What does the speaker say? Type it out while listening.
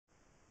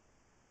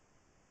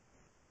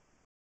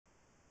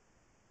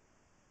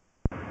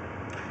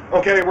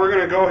Okay, we're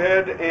going to go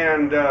ahead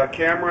and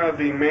camera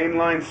the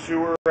mainline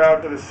sewer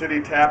out to the city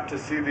tap to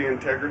see the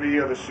integrity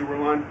of the sewer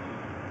line.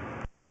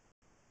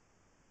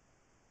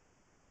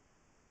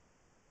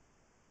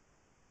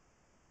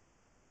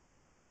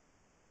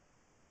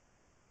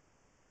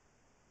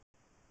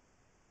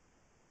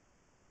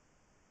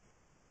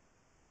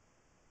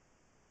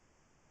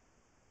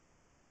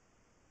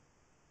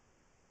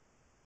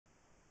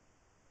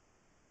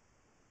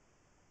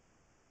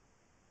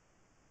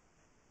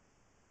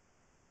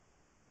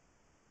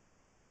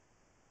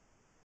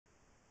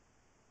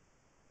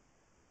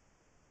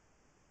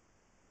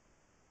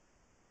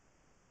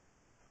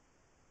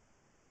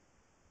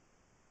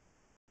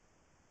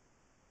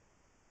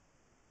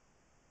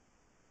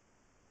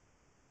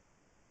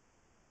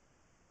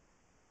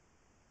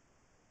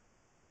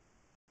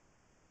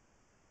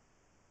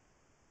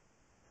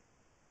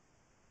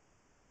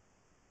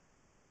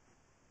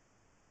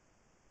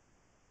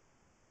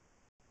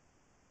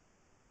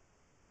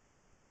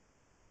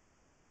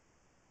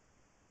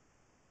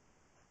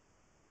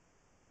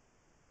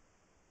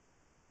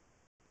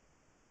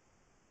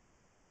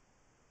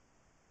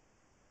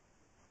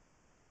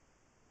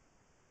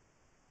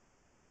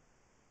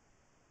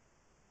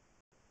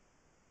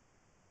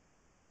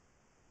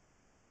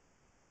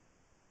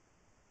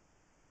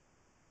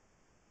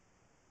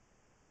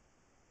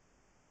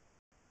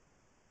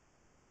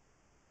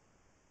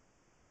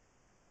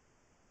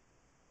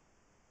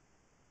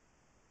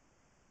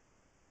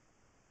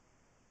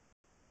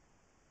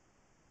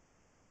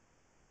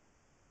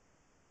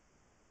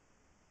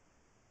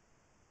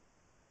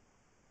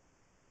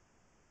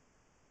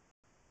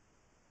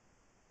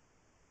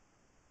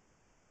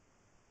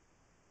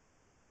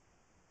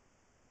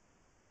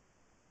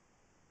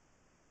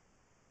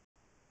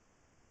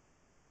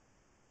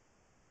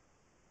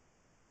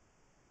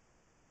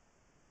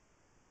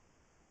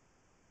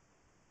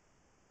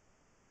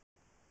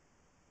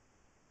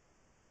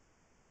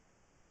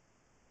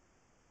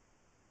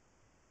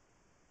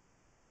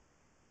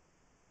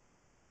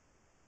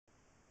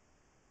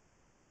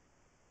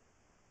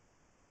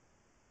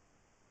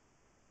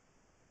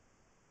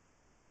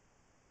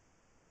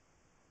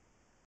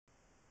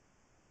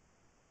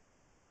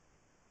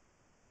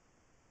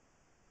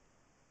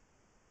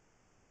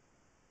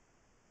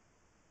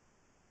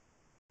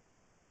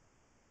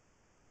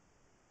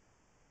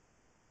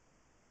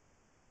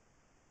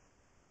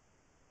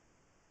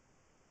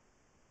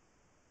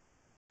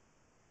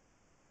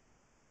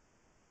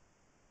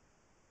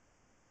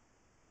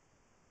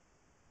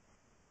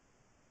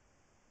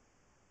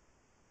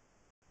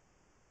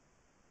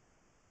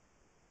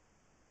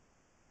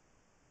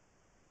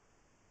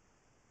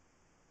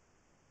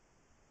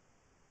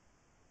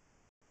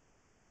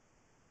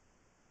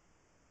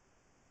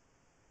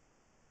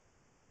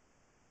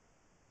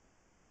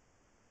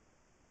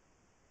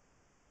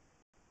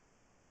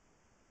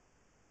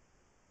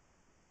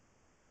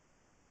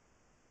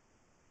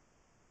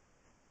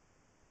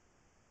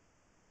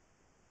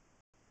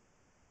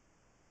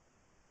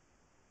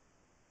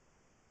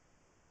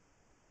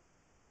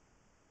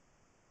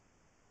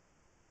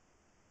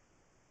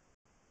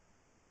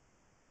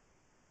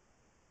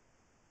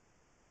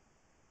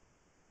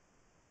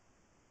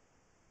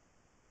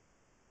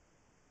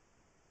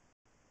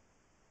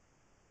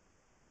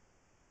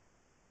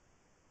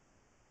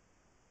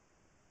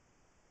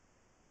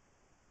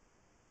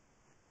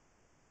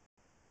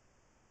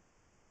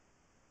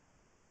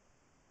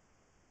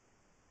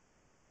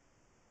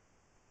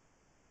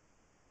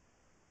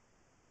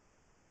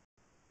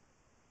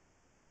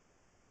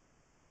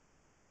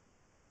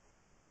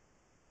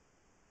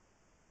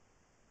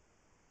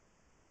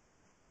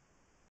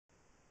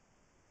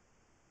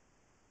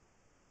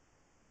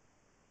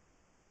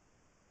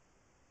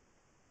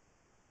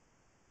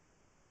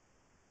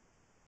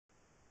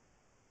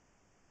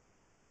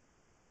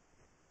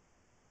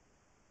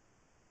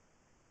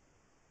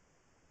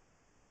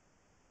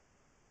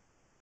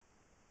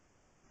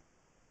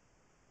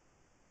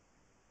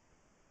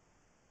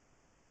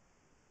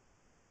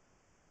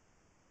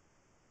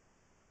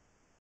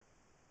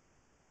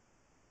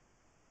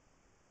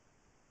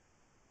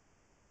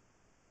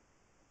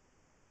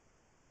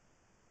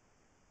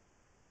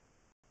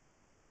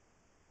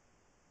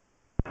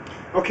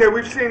 Okay,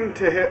 we've seen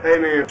to hit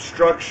an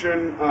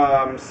obstruction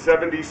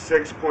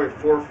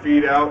 76.4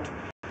 feet out.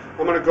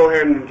 I'm going to go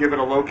ahead and give it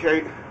a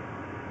locate.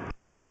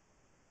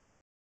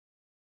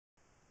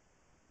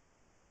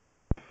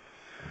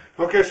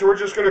 Okay, so we're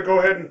just going to go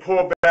ahead and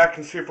pull back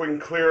and see if we can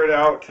clear it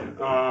out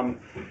and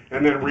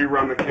then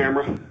rerun the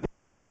camera.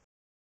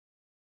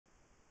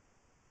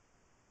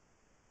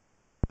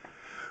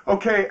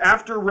 Okay,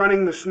 after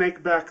running the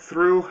snake back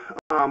through,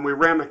 we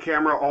ran the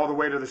camera all the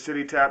way to the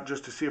city tap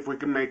just to see if we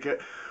can make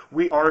it.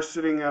 We are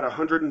sitting at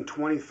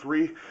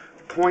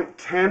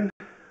 123.10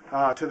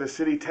 to the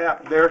city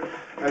tap there.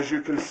 As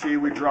you can see,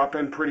 we drop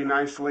in pretty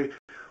nicely.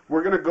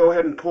 We're going to go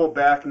ahead and pull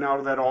back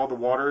now that all the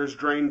water is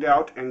drained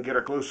out and get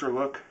a closer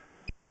look.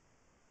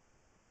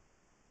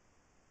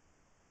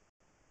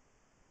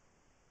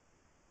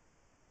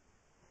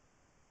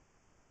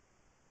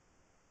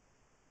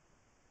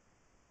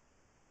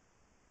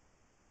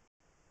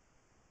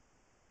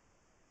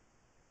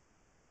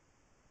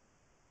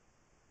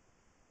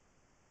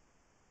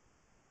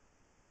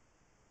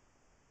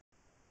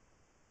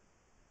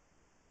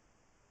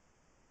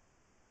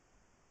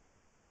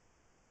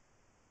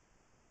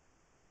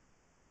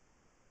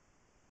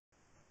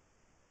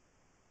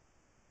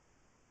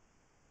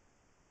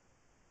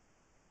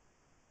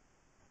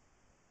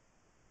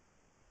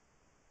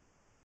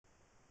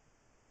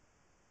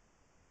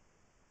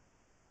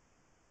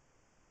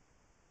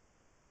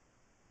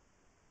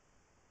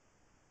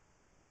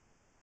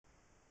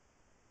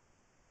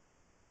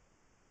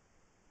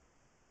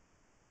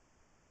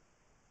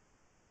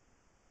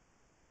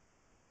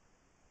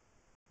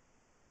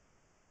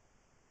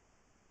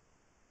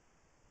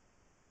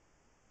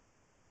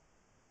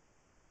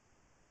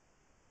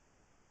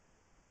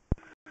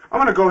 I'm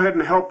going to go ahead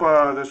and help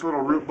this little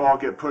root ball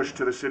get pushed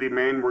to the city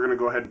main. We're going to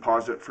go ahead and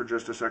pause it for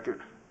just a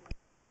second.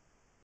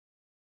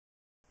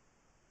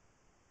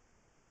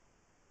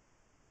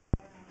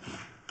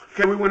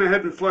 Okay, we went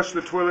ahead and flushed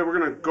the toilet. We're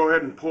going to go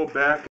ahead and pull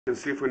back and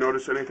see if we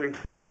notice anything.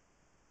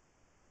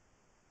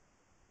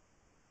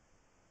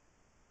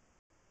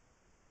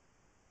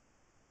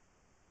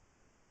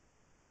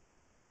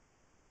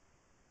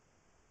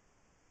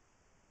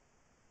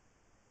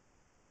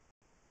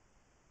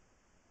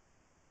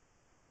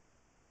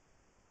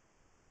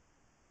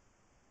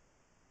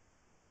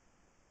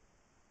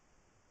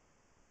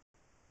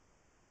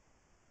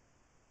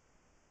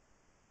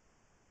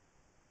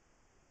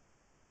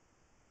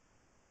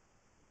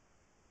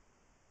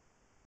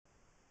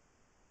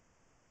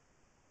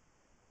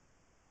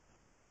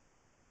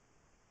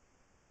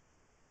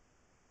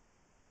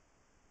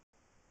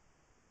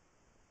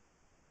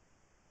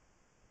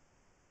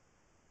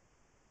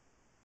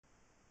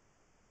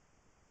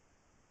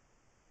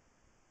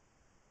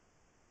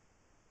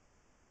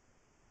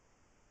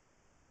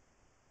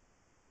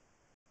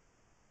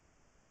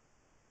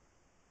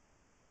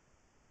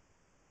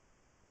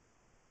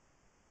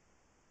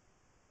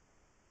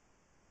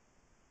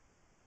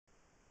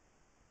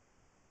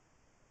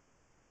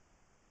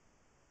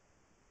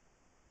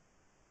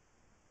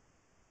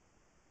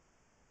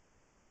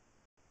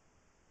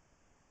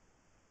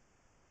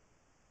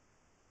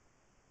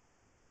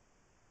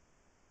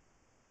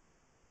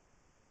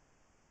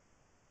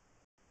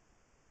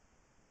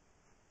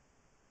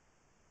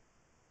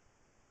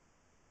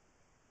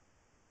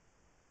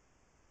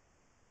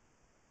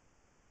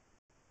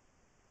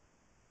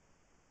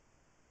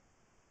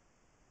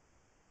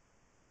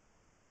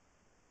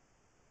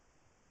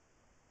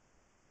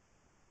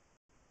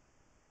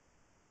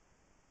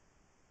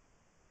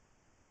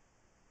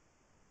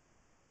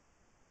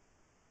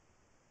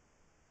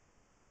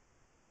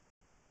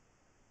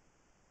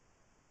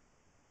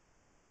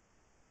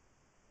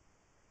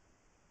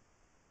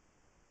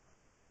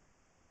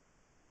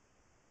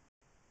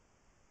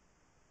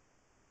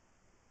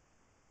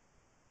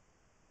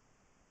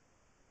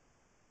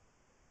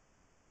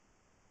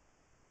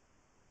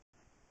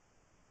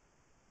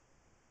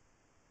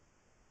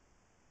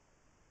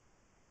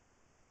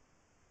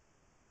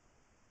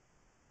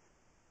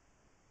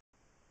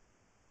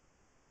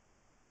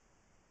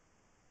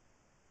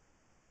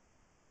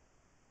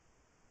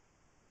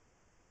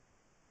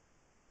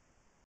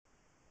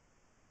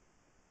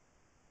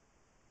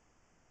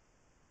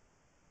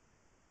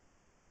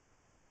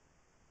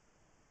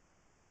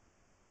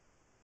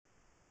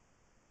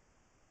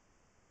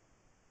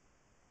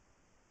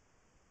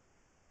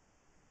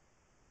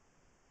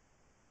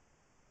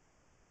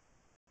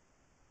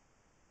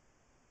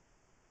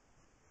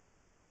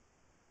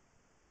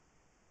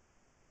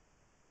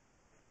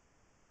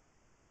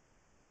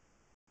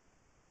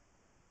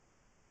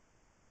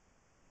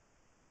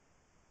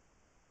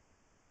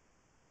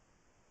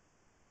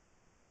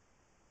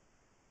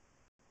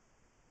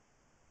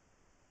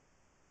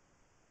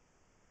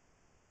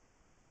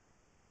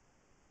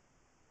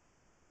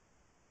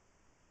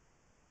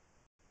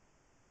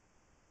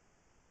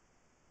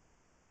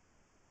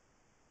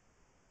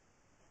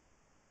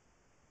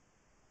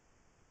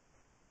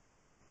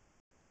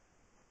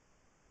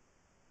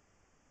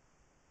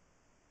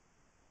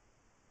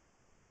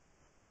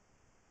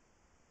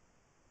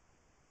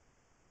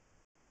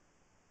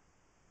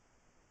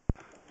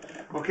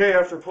 Okay,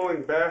 after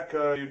pulling back,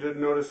 you did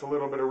notice a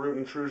little bit of root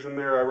intrusion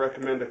there. I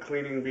recommend a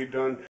cleaning be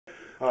done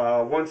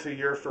once a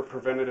year for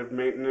preventative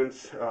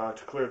maintenance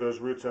to clear those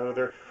roots out of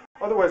there.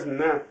 Otherwise than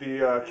that,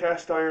 the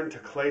cast iron to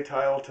clay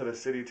tile to the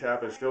city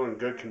tap is still in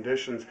good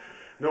conditions.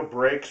 No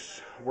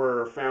breaks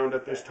were found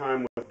at this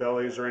time with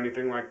bellies or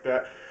anything like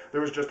that.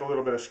 There was just a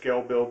little bit of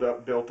scale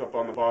built up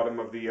on the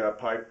bottom of the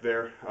pipe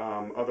there.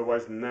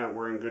 Otherwise than that,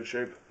 we're in good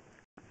shape.